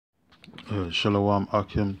Shalom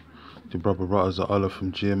Akim, the brother Raza Allah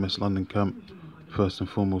from GMS London camp. First and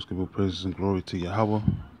foremost, give all praises and glory to Yahweh,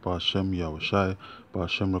 Ba'ashem Yahushai,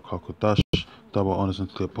 Ba'ashem Rakakodash, double honors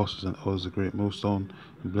unto the apostles and elders of GreatMillStone,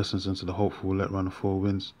 and blessings unto the hopeful let run the four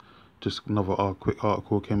winds. Just another quick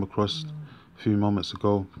article came across a few moments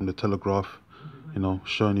ago from the Telegraph,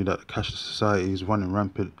 showing you that the cashless society is running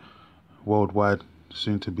rampant worldwide,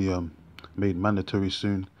 soon to be made mandatory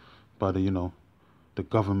soon by the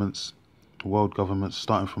governments, world governments,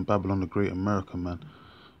 starting from Babylon the Great, America, man.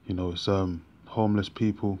 It's homeless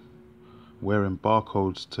people wearing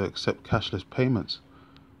barcodes to accept cashless payments.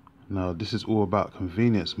 Now, this is all about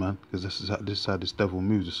convenience, man, because this is how this devil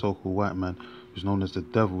moves, the so-called white man, who's known as the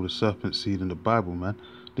devil, the serpent seed in the Bible, man.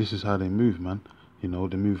 This is how they move, man. They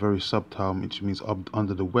move very subtle, which means up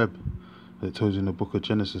under the web. It tells you in the book of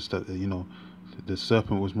Genesis that, the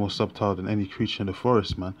serpent was more subtle than any creature in the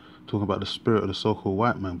forest, man. Talking about the spirit of the so-called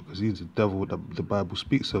white man, because he's the devil that the Bible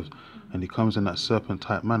speaks of, and he comes in that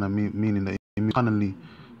serpent-type manner, meaning that he moves cunningly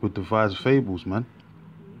with devised fables, man.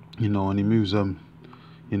 And he moves in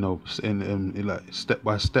like step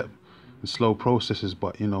by step, in slow processes,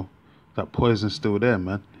 but that poison's still there,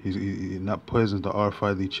 man. That poison's the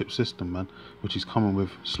RFID chip system, man, which he's coming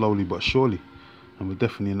with slowly but surely, and we're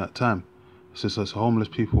definitely in that time. Since us homeless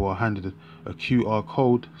people are handed a QR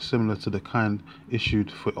code similar to the kind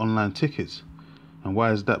issued for online tickets. And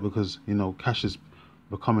why is that? Because cash is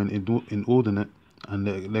becoming inordinate, and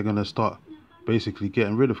they're going to start basically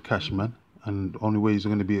getting rid of cash, man. And the only way you're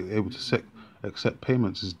going to be able to accept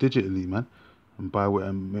payments is digitally, man,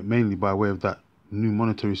 and mainly by way of that new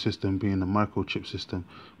monetary system being the microchip system,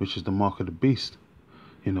 which is the mark of the beast.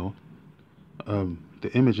 The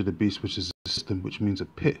image of the beast, which is a system, which means a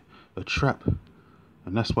pit, a trap.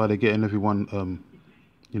 And that's why they're getting everyone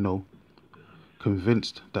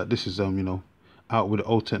convinced that this is out with the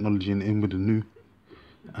old technology and in with the new.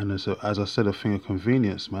 And as I said, a thing of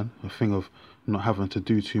convenience, man, a thing of not having to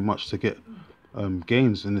do too much to get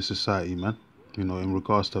gains in the society, man, in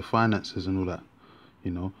regards to finances and all that.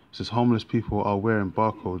 Since homeless people are wearing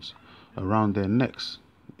barcodes around their necks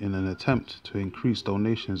in an attempt to increase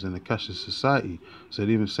donations in a cashless society. So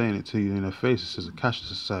they're even saying it to you in their face. It says a cashless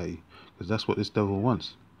society, because that's what this devil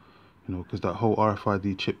wants. Because that whole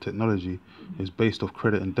RFID chip technology is based off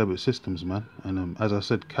credit and debit systems, man. And as I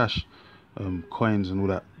said, cash, coins and all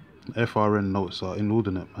that, FRN notes are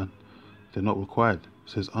inordinate, man. They're not required. It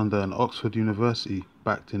says under an Oxford University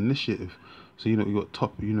backed initiative. So you got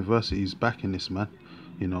top universities backing this, man.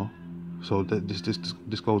 So that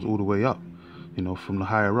this goes all the way up. From the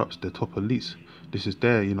higher ups, the top elites. This is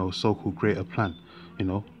their, so-called greater plan.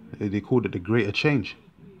 They called it the Greater Change.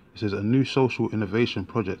 It says a new social innovation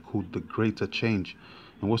project called the Greater Change.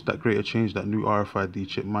 And what's that Greater Change? That new RFID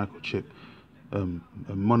chip, microchip,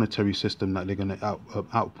 a monetary system that they're going to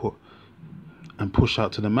output and push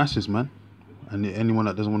out to the masses, man. And anyone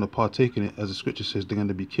that doesn't want to partake in it, as the scripture says, they're going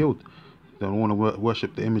to be killed. They don't want to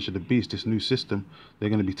worship the image of the beast, this new system. They're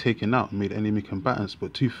going to be taken out and made enemy combatants.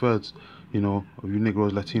 But 2/3, of you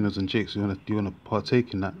Negroes, Latinos, and Jakes, you're going to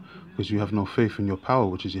partake in that because you have no faith in your power,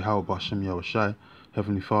 which is Yahweh, Ba'ashem Yahushai,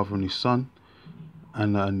 Heavenly Father and His Son.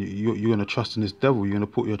 And you're going to trust in this devil. You're going to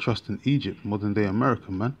put your trust in Egypt, modern day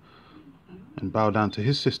America, man, and bow down to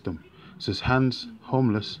his system. It says hands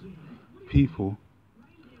homeless people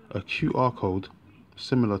a QR code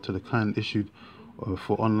similar to the kind issued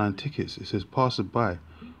for online tickets. It says passerby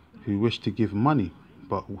who wish to give money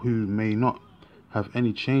but who may not have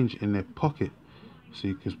any change in their pocket.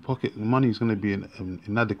 See, because pocket money is going to be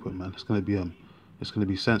inadequate, man. It's going to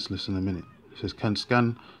be senseless in a minute. It says can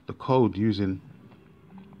scan the code using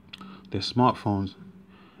their smartphones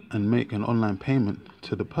and make an online payment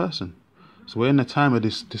to the person. So we're in the time of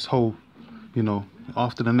this whole,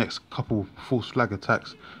 after the next couple false flag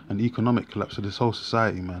attacks and economic collapse of this whole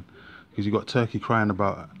society, man. Because you got Turkey crying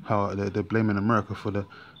about how they're blaming America for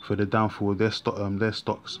the downfall of their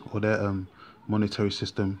stocks or their monetary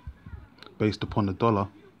system based upon the dollar.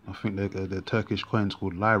 I think their Turkish coin's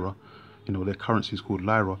called lira, their currency is called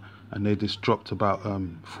lira, and they just dropped about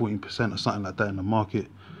 14% or something like that in the market,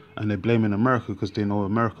 and they're blaming America because they know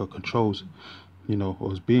America controls,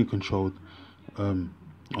 or is being controlled on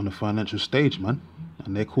the financial stage, man,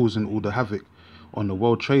 and they're causing all the havoc on the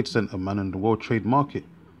World Trade Center, man, and the World Trade Market.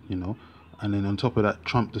 And then on top of that,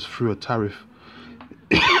 Trump just threw a tariff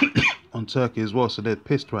on Turkey as well, so they're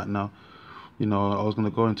pissed right now. I was going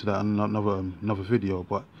to go into that in another video,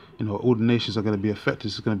 but all the nations are going to be affected.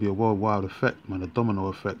 This is going to be a worldwide effect, man, a domino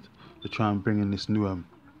effect, to try and bring in this new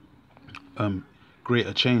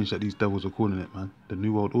greater change that these devils are calling it, man, the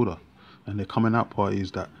New World Order. And their coming out party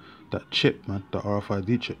is that chip, man, the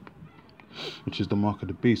RFID chip. which is the mark of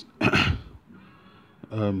the beast.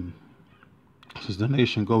 Says the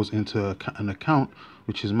donation goes into an account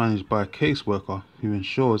which is managed by a caseworker who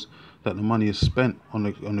ensures that the money is spent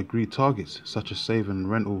on agreed targets, such as saving,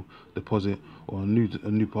 rental, deposit, or a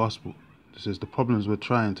new passport. This is the problems we're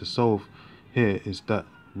trying to solve here is that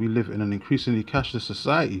we live in an increasingly cashless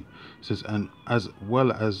society. It says, and as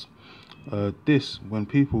well as this, when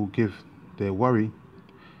people give their worry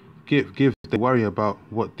about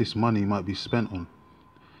what this money might be spent on.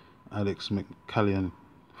 Alex McCallion,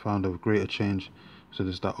 founder of Greater Change, so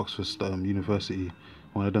there's that Oxford University,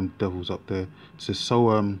 one of them devils up there. It says,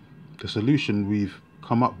 so the solution we've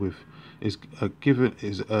come up with is a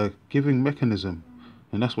giving mechanism,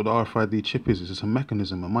 and that's what the RFID chip is. It's a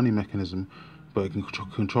mechanism, a money mechanism, but it can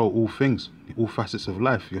control all things, all facets of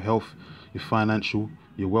life, your health, your financial,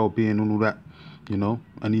 your well-being, and all that, you know,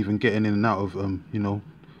 and even getting in and out of you know,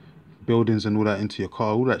 buildings and all that, into your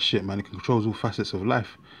car, all that shit, man. It controls all facets of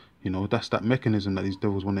life. You know, that's that mechanism that these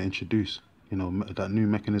devils want to introduce. You know, that new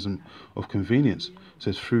mechanism of convenience. It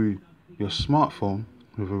says through your smartphone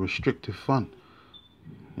with a restrictive fund.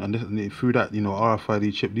 And through that, you know,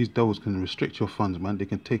 RFID chip, these devils can restrict your funds, man. They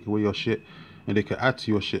can take away your shit, and they can add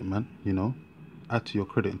to your shit, man. You know, add to your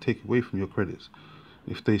credit and take away from your credits,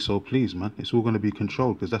 if they so please, man. It's all going to be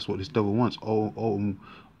controlled, because that's what this devil wants.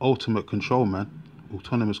 Ultimate control, man.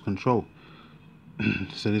 Autonomous control.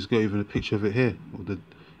 So there's got even a picture of it here, or the,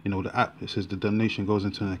 you know, the app. It says the donation goes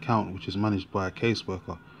into an account which is managed by a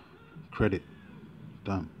caseworker. Credit.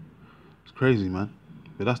 Damn, it's crazy, man.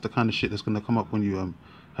 But that's the kind of shit that's gonna come up when you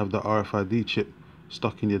have the RFID chip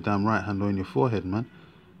stuck in your damn right hand or in your forehead, man,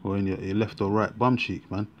 or in your left or right bum cheek,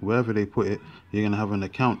 man. Wherever they put it, you're gonna have an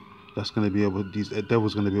account that's gonna be able, these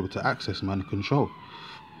devils gonna be able to access, man, and control.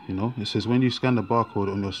 You know, it says when you scan the barcode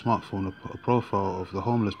on your smartphone, a profile of the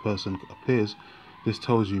homeless person appears. This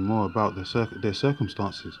tells you more about their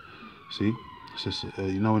circumstances. See, it says,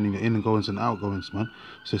 you know, in your ingoings and outgoings, man.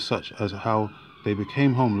 It says such as how they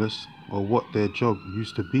became homeless or what their job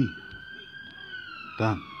used to be.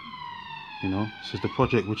 Damn. You know, it says the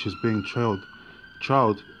project, which is being trialed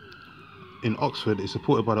in Oxford, is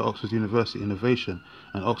supported by the Oxford University Innovation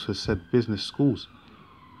and Oxford said business schools.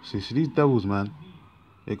 See these devils, man.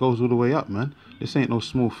 It goes all the way up, man. This ain't no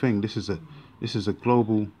small thing. This is a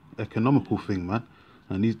global economical thing, man.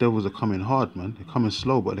 And these devils are coming hard, man. They're coming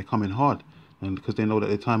slow, but they're coming hard. And because they know that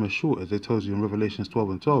their time is short, as they tells you in Revelations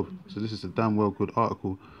 12:12. So this is a damn well good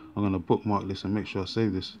article. I'm gonna bookmark this and make sure I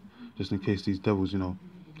save this, just in case these devils, you know,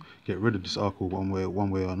 get rid of this article one way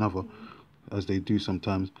or another, as they do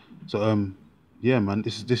sometimes. So yeah, man,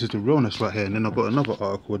 this is the realness right here. And then I've got another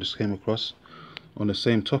article I just came across on the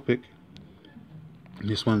same topic.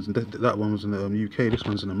 This one's, that one was in the UK, this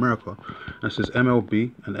one's in America. And it says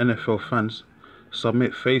MLB and NFL fans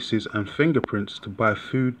submit faces and fingerprints to buy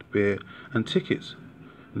food, beer and tickets.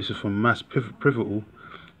 And this is from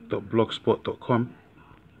masspivotal.blogspot.com,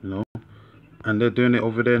 you know, and they're doing it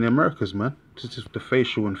over there in the Americas, man. This is the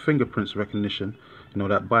facial and fingerprints recognition, you know,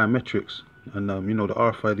 that biometrics. And you know, the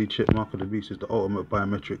RFID chip, mark of the beast, is the ultimate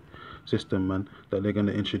biometric system, man, that they're going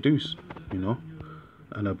to introduce, you know.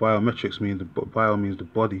 And the biometrics means bio means the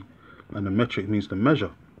body, and the metric means the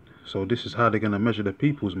measure. So this is how they're gonna measure the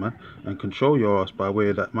peoples, man, and control your ass by way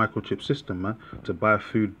of that microchip system, man, to buy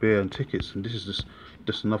food, beer, and tickets. And this is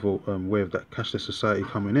just another way of that cashless society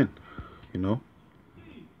coming in, you know.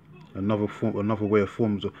 Another way of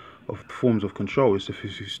forms of control is if you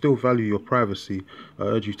still value your privacy, I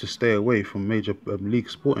urge you to stay away from major league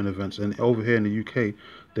sporting events. And over here in the UK,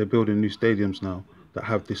 they're building new stadiums now that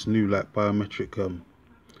have this new like biometric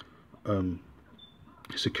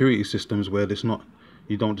security systems, where there's not,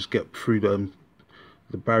 you don't just get through the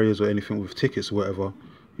barriers or anything with tickets or whatever.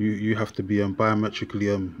 You have to be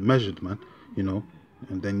biometrically measured, man, you know.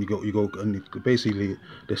 And then you go and basically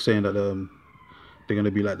they're saying that they're going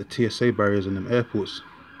to be like the TSA barriers in them airports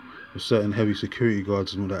with certain heavy security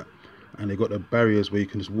guards and all that, and they got the barriers where you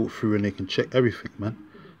can just walk through and they can check everything, man,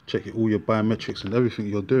 check all your biometrics and everything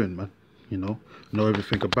you're doing, man, you know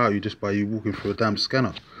everything about you just by you walking through a damn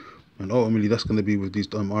scanner. And ultimately that's going to be with these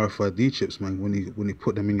RFID chips, man, when you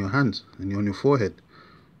put them in your hands and on your forehead,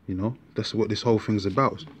 you know. That's what this whole thing's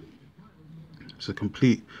about. It's a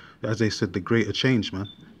complete, as they said, the greater change, man,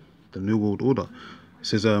 the new world order. It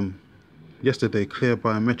says yesterday Clear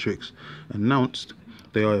Biometrics announced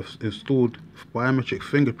they are installed biometric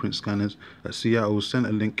fingerprint scanners at Seattle's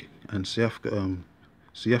Centerlink and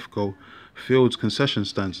CFGO Fields concession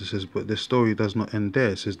stands. It says, but the story does not end there.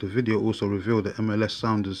 It says the video also revealed that MLS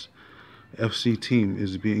Sounders FC team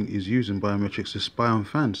is using biometrics to spy on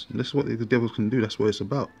fans. And that's what the devils can do. That's what it's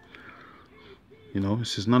about. You know, it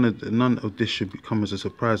says none of this should come as a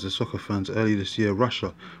surprise to soccer fans. Early this year,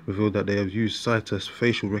 Russia revealed that they have used sightless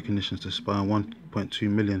facial recognition to spy on 1.2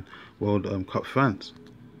 million World Cup fans.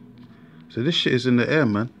 So this shit is in the air,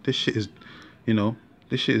 man. This shit is, you know,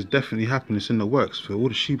 this shit is definitely happening. It's in the works. For all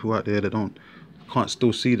the sheeple out there that can't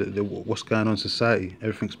still see that what's going on in society,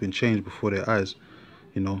 everything's been changed before their eyes.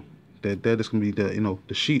 You know, they're just gonna be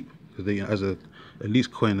the sheep, because they, as a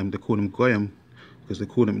elite coin them, they call them goyim, because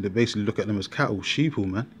they basically look at them as cattle, sheeple,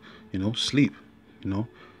 man. You know, sleep. You know,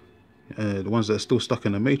 the ones that are still stuck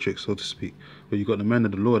in the matrix, so to speak. But you got the men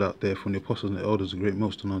of the Lord out there, from the apostles and the elders, the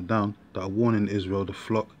GreatMillStone on down, that are warning Israel, the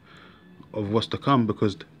flock, of what's to come,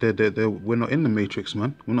 because we're not in the matrix,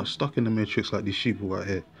 man. We're not stuck in the matrix like these sheep out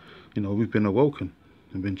here. You know, we've been awoken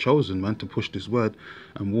and been chosen, man, to push this word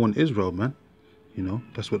and warn Israel, man. You know,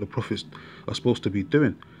 that's what the prophets are supposed to be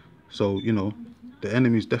doing. So, you know, the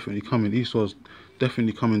enemy's definitely coming. Esau's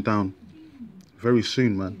definitely coming down very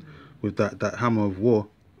soon, man, with that hammer of war.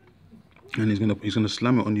 And he's gonna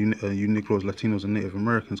slam it on you Negroes, Latinos, and Native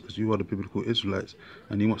Americans, because you are the biblical Israelites,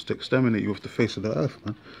 and he wants to exterminate you off the face of the earth,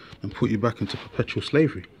 man, and put you back into perpetual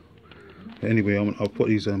slavery. But anyway, I'll put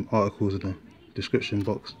these articles in the description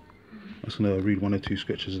box. I'm just gonna read 1 or 2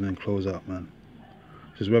 scriptures and then close out, man.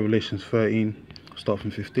 It says Revelation 13, start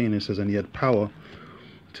from 15. It says, and he had power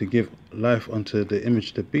to give life unto the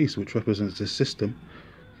image of the beast, which represents the system.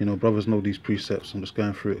 You know, brothers know these precepts. I'm just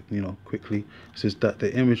going through it, you know, quickly. It says that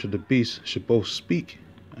the image of the beast should both speak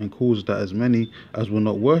and cause that as many as will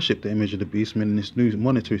not worship the image of the beast, meaning this new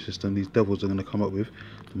monetary system these devils are going to come up with,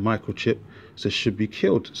 the microchip, says should be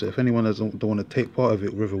killed. So if anyone don't want to take part of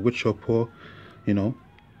it, whether rich or poor, you know,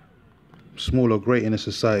 small or great in a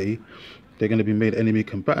society, they're going to be made enemy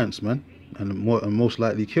combatants, man, and most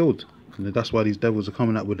likely killed. And that's why these devils are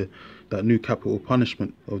coming out with that new capital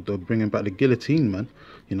punishment of bringing back the guillotine, man,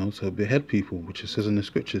 you know, to behead people, which it says in the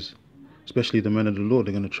scriptures, especially the men of the Lord.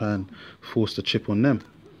 They're going to try and force the chip on them,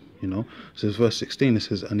 you know. It says verse 16, it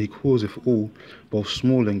says, and he causeth all, both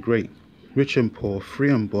small and great, rich and poor,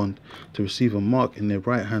 free and bond, to receive a mark in their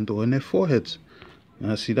right hand or in their foreheads.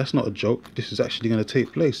 Now, see, that's not a joke. This is actually going to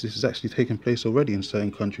take place. This is actually taking place already in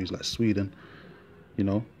certain countries like Sweden, you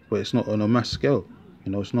know, but it's not on a mass scale.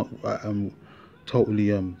 You know, it's not totally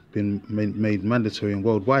been made mandatory and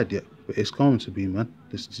worldwide yet, but it's going to be, man.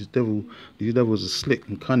 These devils are slick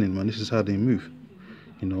and cunning, man. This is how they move,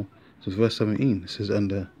 you know. So verse 17, it says, and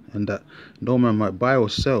that no man might buy or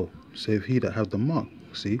sell, save he that have the mark.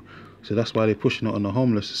 See, so that's why they're pushing it on the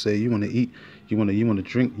homeless to say, you want to eat, you want to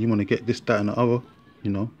drink, you want to get this, that, and the other, you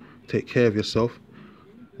know. Take care of yourself,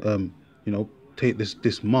 you know. Take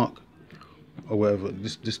this mark, or whatever,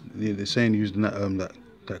 they're saying using that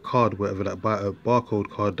card, whatever, that barcode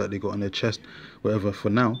card that they got on their chest, whatever, for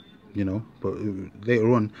now, you know. But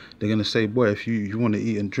later on, they're gonna say, boy, if you want to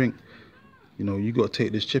eat and drink, you know, you got to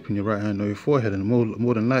take this chip in your right hand or your forehead, and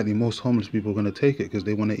more than likely, most homeless people are gonna take it because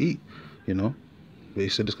they want to eat, you know. But he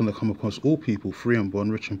said it's gonna come across all people, free and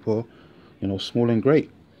born, rich and poor, you know, small and great.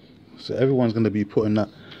 So everyone's gonna be putting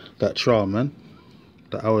that trial, man,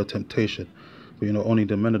 the hour of temptation. But, you know, only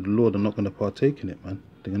the men of the Lord are not going to partake in it, man.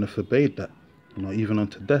 They're going to forbade that, you know, even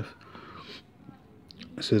unto death.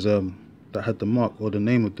 It says, that had the mark or the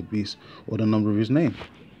name of the beast or the number of his name.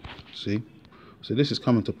 See? So this is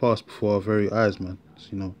coming to pass before our very eyes, man. So,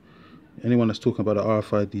 you know, anyone that's talking about the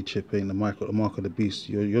RFID chip ain't the mark of the beast,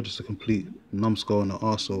 you're just a complete numbskull and an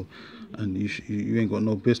arsehole. And you ain't got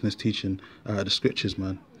no business teaching the scriptures,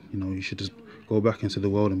 man. You know, you should just go back into the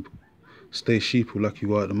world and stay sheeple like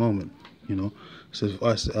you are at the moment. You know, it says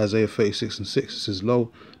Isaiah 36:6, it says,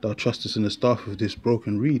 lo, thou trustest in the staff of this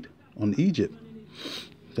broken reed on Egypt.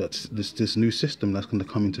 That's this new system that's going to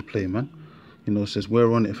come into play, man. You know, it says,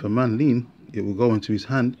 whereon if a man lean, it will go into his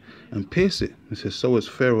hand and pierce it. It says, so is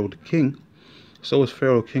Pharaoh king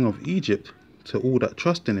of Egypt to all that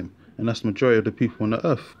trust in him. And that's the majority of the people on the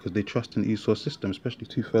earth, because they trust in Esau's system, especially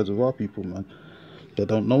 2/3 of our people, man. They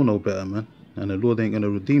don't know no better, man. And the Lord ain't going to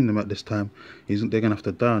redeem them at this time. They're going to have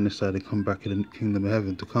to die on this side and come back in the kingdom of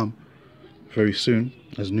heaven to come very soon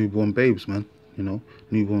as newborn babes, man. You know,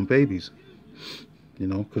 newborn babies. You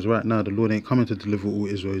know, because right now the Lord ain't coming to deliver all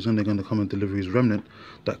Israel. He's only going to come and deliver his remnant,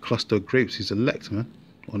 that cluster of grapes, his elect, man,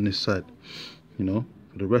 on this side. You know,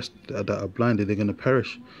 the rest that are blinded, they're going to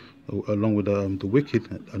perish along with the wicked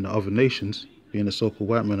and the other nations, being the so-called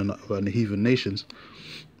white men and the heathen nations,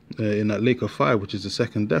 in that lake of fire, which is the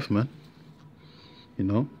second death, man. You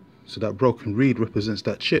know, so that broken reed represents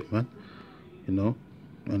that chip, man. You know,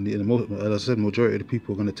 and as I said, majority of the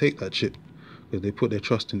people are going to take that chip because they put their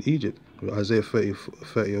trust in Egypt. Isaiah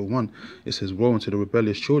 30:1, it says, woe unto the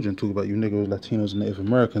rebellious children, talk about you Negroes, Latinos, and Native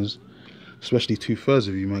Americans, especially 2/3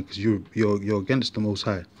 of you, man, because you're against the Most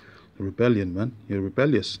High. Rebellion, man. You're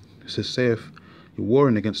rebellious. It says, saith, you're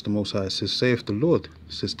warring against the Most High. It says, saith the Lord.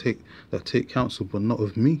 It says, take counsel, but not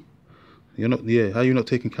of me. You're not, how you not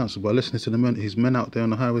taking counsel? By listening to the men, his men out there on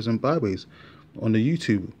the highways and byways, on the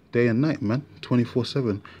YouTube, day and night, man,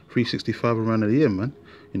 24/7, 365 around the year, man.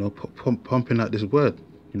 You know, pumping out this word,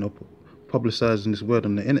 you know, publicizing this word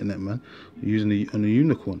on the internet, man, using on the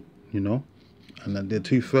unicorn, you know. And then their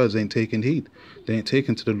 2/3 ain't taking heed. They ain't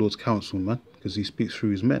taken to the Lord's counsel, man, because he speaks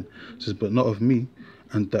through his men. It says, but not of me,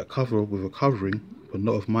 and that cover with a covering, but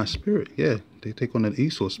not of my spirit. Yeah, they take on an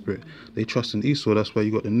Esau spirit. They trust in Esau. That's why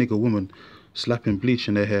you got the nigger woman slapping bleach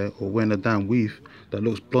in their hair or wearing a damn weave that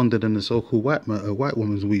looks blonder than the so-called white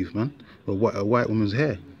woman's weave, man, or a white woman's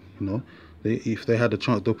hair. You know, if they had a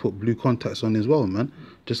chance, they'll put blue contacts on as well, man.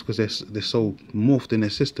 Just because they're so morphed in their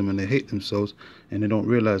system and they hate themselves and they don't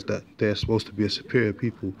realize that they're supposed to be a superior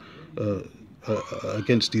people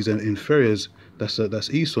against these inferiors. That's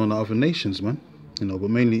Esau and the other nations, man. You know,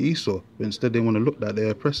 but mainly Esau. But instead they want to look like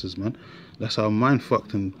their oppressors, man. That's how mind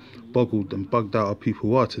fucked and boggled and bugged out our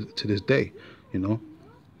people are to this day. You know,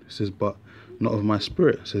 it says, but not of my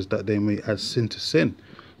spirit. It says that they may add sin to sin.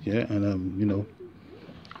 Yeah, and you know,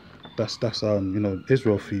 that's you know,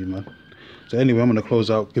 Israel for you, man. So anyway, I'm going to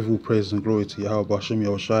close out. Give all praise and glory to Yahweh, Ba'ashem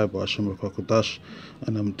Yahushai, Ba'ashem Rakakadash.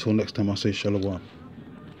 And until next time, I say Shalom.